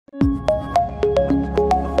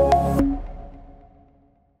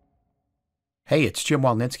Hey, it's Jim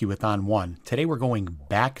Walninsky with On1. Today we're going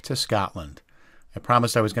back to Scotland. I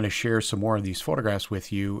promised I was going to share some more of these photographs with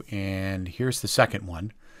you, and here's the second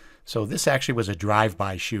one. So this actually was a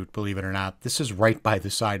drive-by shoot, believe it or not. This is right by the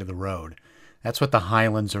side of the road. That's what the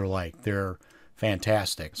Highlands are like. They're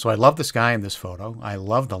fantastic. So I love the sky in this photo. I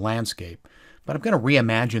love the landscape. But I'm going to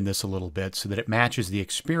reimagine this a little bit so that it matches the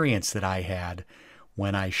experience that I had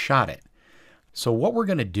when I shot it. So what we're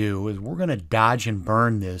going to do is we're going to dodge and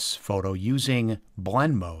burn this photo using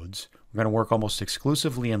blend modes. We're going to work almost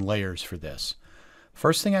exclusively in layers for this.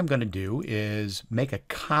 First thing I'm going to do is make a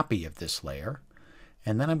copy of this layer,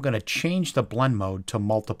 and then I'm going to change the blend mode to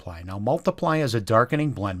multiply. Now multiply is a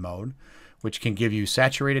darkening blend mode, which can give you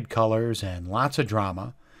saturated colors and lots of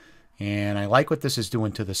drama. And I like what this is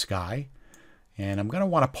doing to the sky. And I'm going to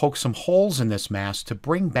want to poke some holes in this mask to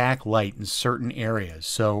bring back light in certain areas.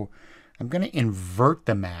 So I'm going to invert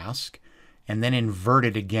the mask and then invert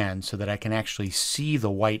it again so that I can actually see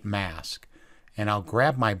the white mask. And I'll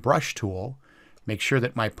grab my brush tool, make sure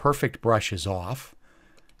that my perfect brush is off,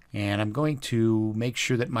 and I'm going to make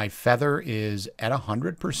sure that my feather is at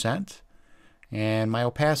 100% and my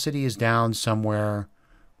opacity is down somewhere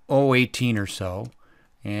 18 or so.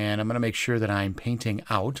 And I'm going to make sure that I'm painting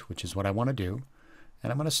out, which is what I want to do.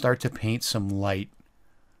 And I'm going to start to paint some light.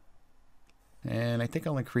 And I think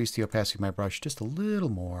I'll increase the opacity of my brush just a little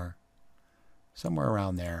more, somewhere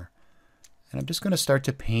around there. And I'm just going to start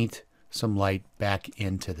to paint some light back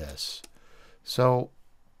into this. So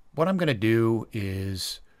what I'm going to do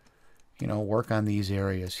is, work on these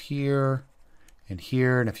areas here and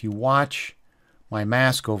here. And if you watch my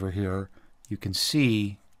mask over here, you can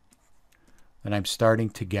see that I'm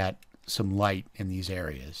starting to get some light in these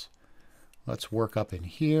areas. Let's work up in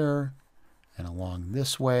here and along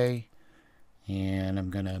this way. And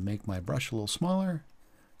I'm going to make my brush a little smaller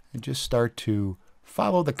and just start to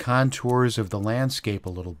follow the contours of the landscape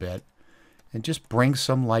a little bit and just bring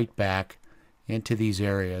some light back into these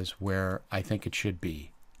areas where I think it should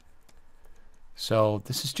be. So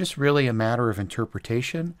this is just really a matter of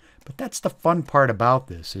interpretation, but that's the fun part about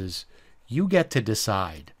this is you get to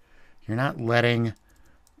decide. You're not letting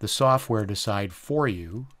the software decide for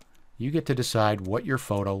you. You get to decide what your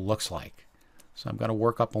photo looks like. So I'm going to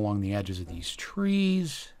work up along the edges of these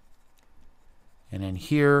trees. And then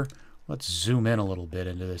here, let's zoom in a little bit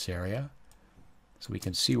into this area so we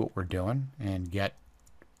can see what we're doing and get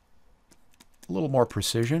a little more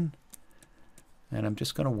precision. And I'm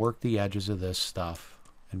just going to work the edges of this stuff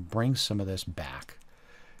and bring some of this back.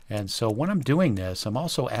 And so when I'm doing this, I'm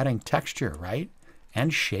also adding texture, right?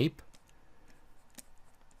 And shape,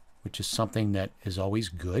 which is something that is always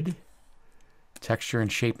good. Texture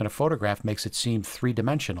and shape in a photograph makes it seem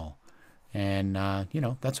three-dimensional. And,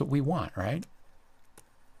 that's what we want, right?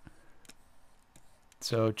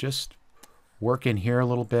 So just work in here a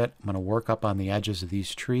little bit. I'm going to work up on the edges of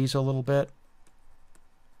these trees a little bit.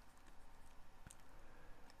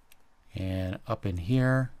 And up in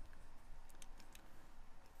here.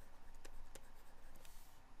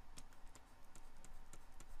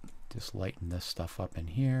 Just lighten this stuff up in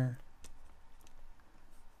here.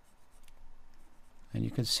 And you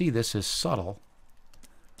can see this is subtle,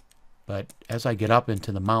 but as I get up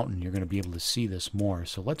into the mountain, you're going to be able to see this more.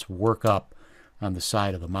 So let's work up on the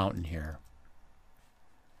side of the mountain here.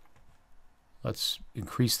 Let's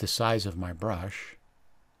increase the size of my brush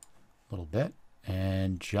a little bit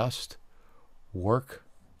and just work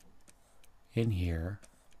in here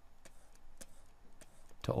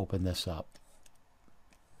to open this up.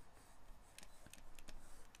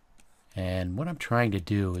 And what I'm trying to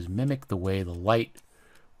do is mimic the way the light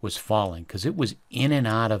was falling, because it was in and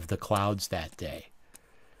out of the clouds that day.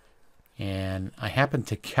 And I happened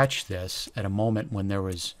to catch this at a moment when there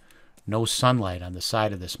was no sunlight on the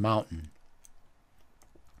side of this mountain.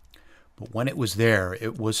 But when it was there,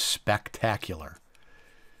 it was spectacular.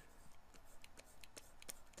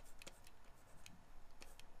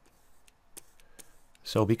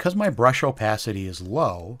 So because my brush opacity is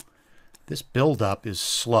low, this buildup is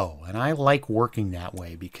slow, and I like working that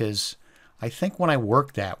way because I think when I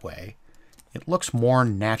work that way, it looks more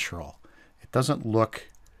natural. It doesn't look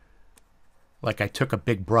like I took a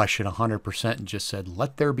big brush at 100% and just said,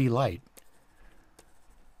 let there be light.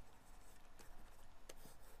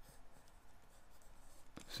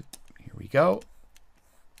 So here we go.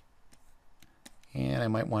 And I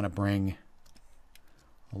might want to bring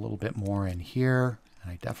a little bit more in here.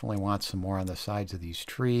 And I definitely want some more on the sides of these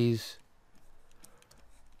trees.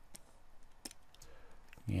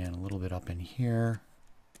 And a little bit up in here.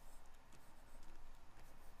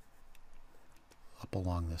 Up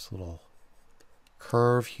along this little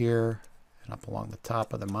curve here and up along the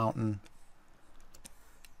top of the mountain.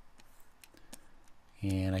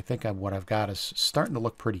 And I think what I've got is starting to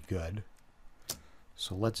look pretty good.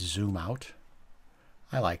 So let's zoom out.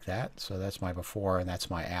 I like that. So that's my before and that's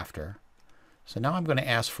my after. So now I'm going to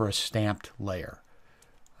ask for a stamped layer.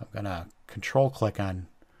 I'm going to control click on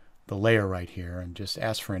the layer right here and just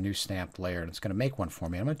ask for a new stamped layer, and it's going to make one for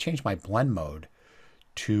me. I'm going to change my blend mode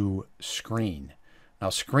to screen. Now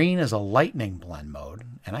screen is a lightning blend mode,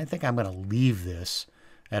 and I think I'm going to leave this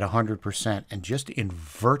at 100% and just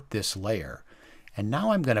invert this layer. And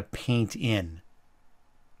now I'm going to paint in.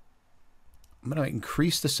 I'm going to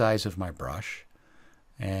increase the size of my brush,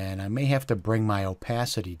 and I may have to bring my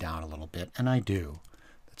opacity down a little bit, and I do.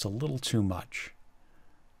 That's a little too much.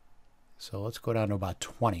 So let's go down to about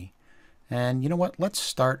 20. And you know what? Let's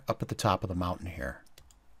start up at the top of the mountain here.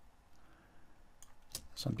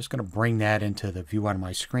 So I'm just going to bring that into the view on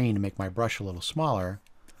my screen to make my brush a little smaller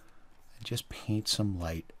and just paint some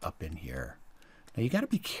light up in here. Now you got to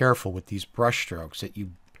be careful with these brush strokes that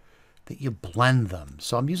you blend them.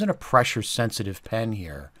 So I'm using a pressure sensitive pen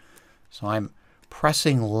here. So I'm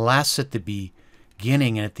pressing less at the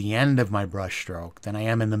beginning and at the end of my brush stroke than I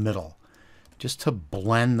am in the middle, just to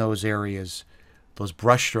blend those areas, those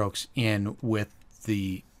brush strokes in with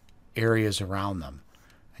the areas around them.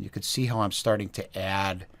 And you can see how I'm starting to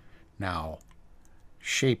add now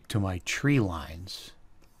shape to my tree lines.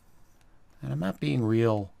 And I'm not being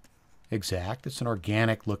real exact. It's an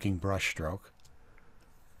organic looking brush stroke.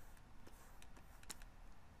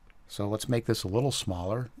 So let's make this a little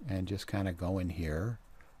smaller and just kind of go in here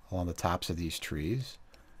along the tops of these trees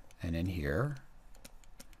and in here.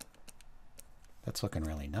 That's looking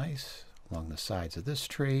really nice along the sides of this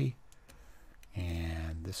tree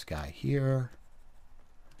and this guy here.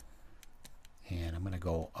 And I'm going to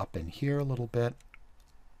go up in here a little bit.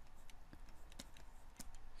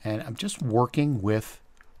 And I'm just working with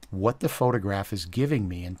what the photograph is giving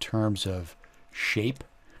me in terms of shape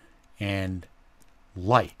and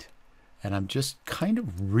light. And I'm just kind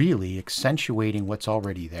of really accentuating what's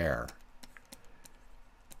already there.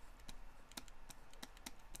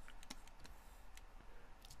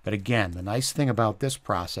 But again, the nice thing about this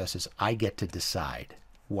process is I get to decide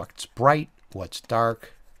what's bright, what's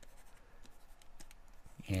dark,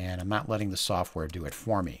 and I'm not letting the software do it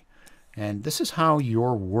for me. And this is how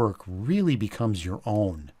your work really becomes your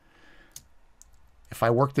own. If I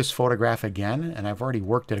work this photograph again, and I've already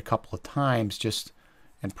worked it a couple of times just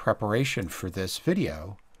in preparation for this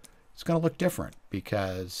video, it's going to look different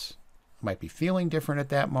because I might be feeling different at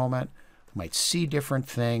that moment. I might see different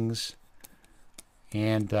things.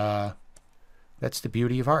 And that's the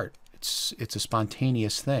beauty of art. It's a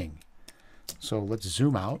spontaneous thing. So let's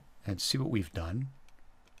zoom out and see what we've done.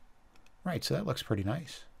 Right, so that looks pretty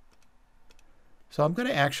nice. So I'm going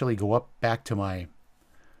to actually go up back to my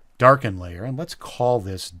darken layer, and let's call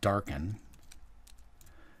this darken.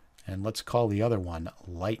 And let's call the other one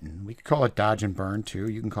lighten. We could call it dodge and burn too.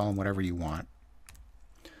 You can call them whatever you want.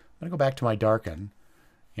 I'm going to go back to my darken,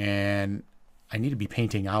 and I need to be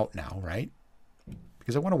painting out now, right?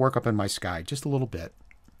 Because I want to work up in my sky just a little bit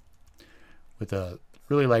with a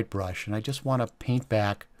really light brush, and I just want to paint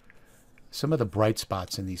back some of the bright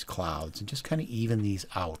spots in these clouds and just kind of even these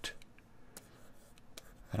out.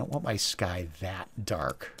 I don't want my sky that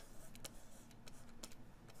dark.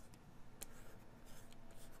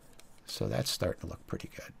 So that's starting to look pretty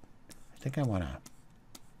good. I think I want to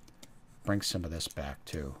bring some of this back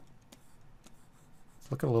too.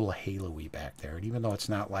 Look at a little halo-y back there. And even though it's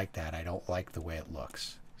not like that, I don't like the way it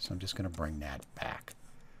looks. So I'm just going to bring that back.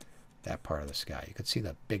 That part of the sky. You can see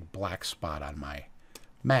the big black spot on my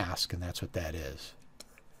mask, and that's what that is.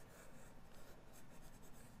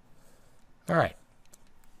 All right.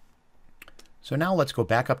 So now let's go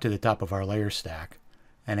back up to the top of our layer stack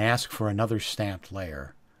and ask for another stamped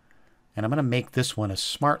layer. And I'm going to make this one a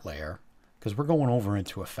smart layer because we're going over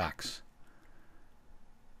into effects.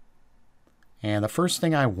 And the first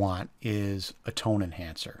thing I want is a tone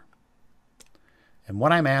enhancer. And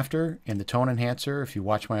what I'm after in the tone enhancer, if you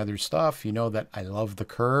watch my other stuff, you know that I love the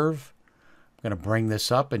curve. I'm going to bring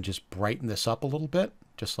this up and just brighten this up a little bit,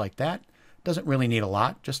 just like that. Doesn't really need a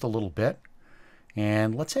lot, just a little bit.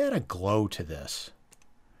 And let's add a glow to this.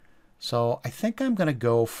 So I think I'm going to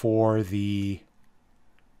go for the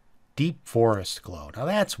deep forest glow. Now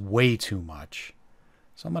that's way too much.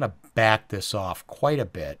 So I'm going to back this off quite a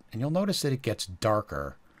bit. And you'll notice that it gets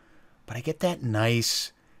darker. But I get that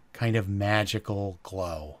nice kind of magical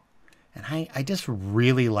glow. And I just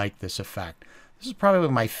really like this effect. This is probably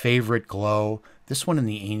my favorite glow. This one and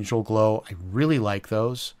the angel glow. I really like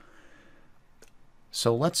those.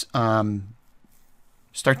 So let's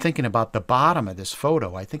start thinking about the bottom of this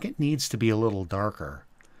photo. I think it needs to be a little darker.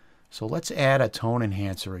 So let's add a tone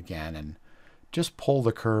enhancer again and just pull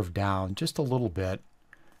the curve down just a little bit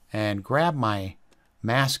and grab my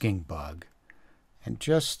masking bug and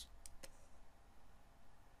just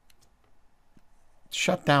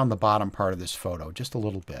shut down the bottom part of this photo just a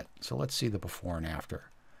little bit. So let's see the before and after.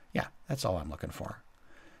 Yeah, that's all I'm looking for.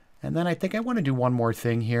 And then I think I want to do one more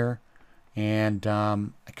thing here. And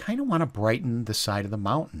I kind of want to brighten the side of the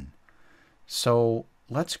mountain. So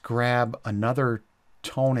let's grab another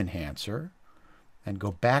tone enhancer and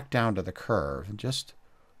go back down to the curve and just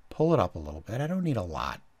pull it up a little bit. I don't need a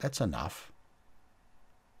lot. That's enough.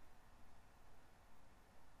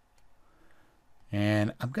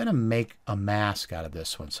 And I'm going to make a mask out of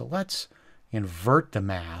this one. So let's invert the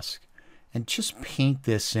mask and just paint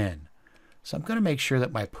this in. So I'm going to make sure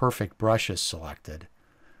that my perfect brush is selected.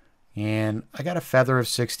 And I got a feather of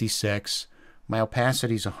 66. My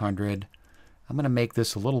opacity is 100. I'm going to make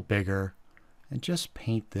this a little bigger and just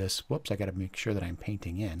paint this. Whoops, I got to make sure that I'm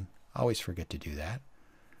painting in. I always forget to do that.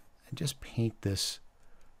 And just paint this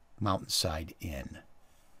mountainside in.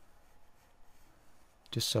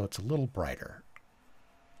 Just so it's a little brighter.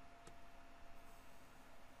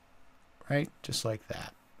 Right? Just like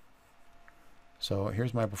that. So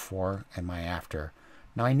here's my before and my after.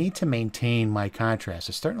 Now I need to maintain my contrast.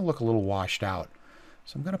 It's starting to look a little washed out.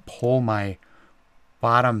 So I'm going to pull my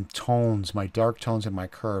bottom tones, my dark tones in my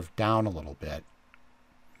curve down a little bit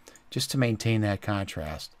just to maintain that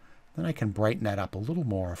contrast. Then I can brighten that up a little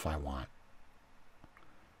more if I want.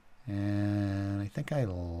 And I think I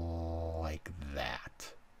like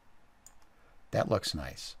that. That looks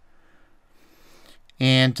nice.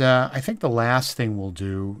 And I think the last thing we'll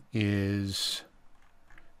do is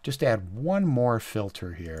just add one more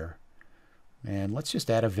filter here. And let's just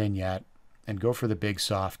add a vignette and go for the big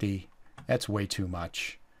softy. That's way too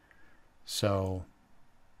much. So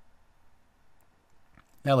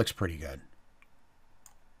that looks pretty good.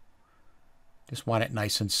 Just want it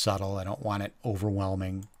nice and subtle. I don't want it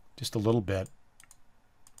overwhelming. Just a little bit.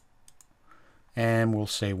 And we'll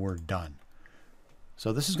say we're done.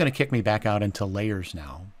 So this is going to kick me back out into layers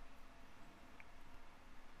now.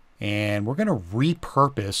 And we're going to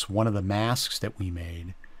repurpose one of the masks that we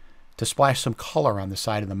made to splash some color on the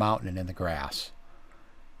side of the mountain and in the grass.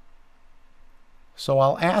 So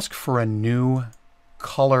I'll ask for a new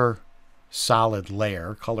color solid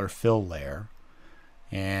layer, color fill layer.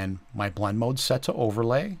 And my blend mode's set to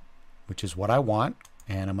overlay, which is what I want.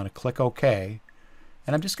 And I'm going to click OK.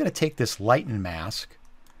 And I'm just going to take this lighten mask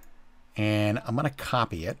and I'm going to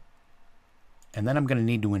copy it. And then I'm going to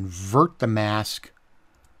need to invert the mask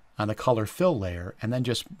on the color fill layer and then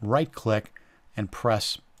just right click and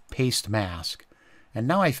press paste mask. And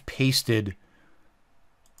now I've pasted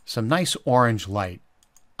some nice orange light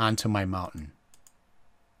onto my mountain.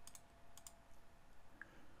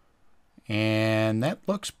 And that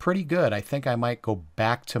looks pretty good. I think I might go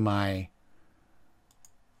back to my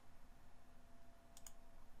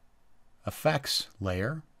effects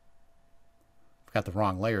layer. I've got the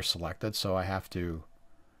wrong layer selected, so I have to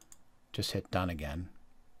just hit done again.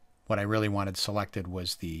 What I really wanted selected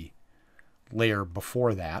was the layer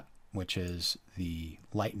before that, which is the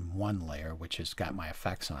Lighten 1 layer, which has got my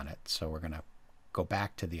effects on it. So we're going to go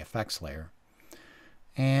back to the effects layer.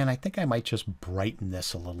 And I think I might just brighten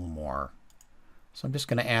this a little more. So I'm just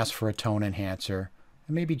going to ask for a tone enhancer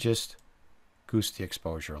and maybe just goose the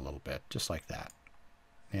exposure a little bit, just like that.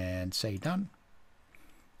 And say done.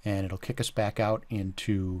 And it'll kick us back out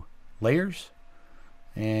into layers.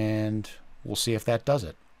 And we'll see if that does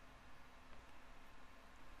it.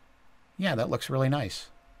 Yeah, that looks really nice.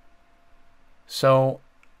 So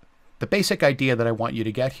the basic idea that I want you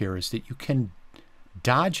to get here is that you can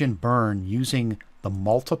dodge and burn using the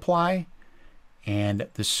multiply and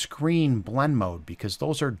the screen blend mode, because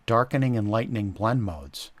those are darkening and lightening blend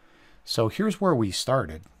modes. So here's where we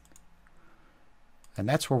started, and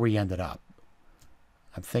that's where we ended up.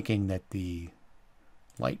 I'm thinking that the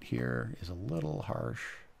light here is a little harsh,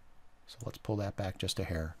 so let's pull that back just a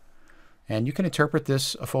hair. And you can interpret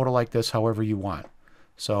this, a photo like this, however you want.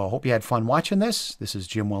 So I hope you had fun watching this. This is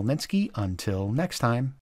Jim Welninski. Until next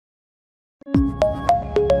time.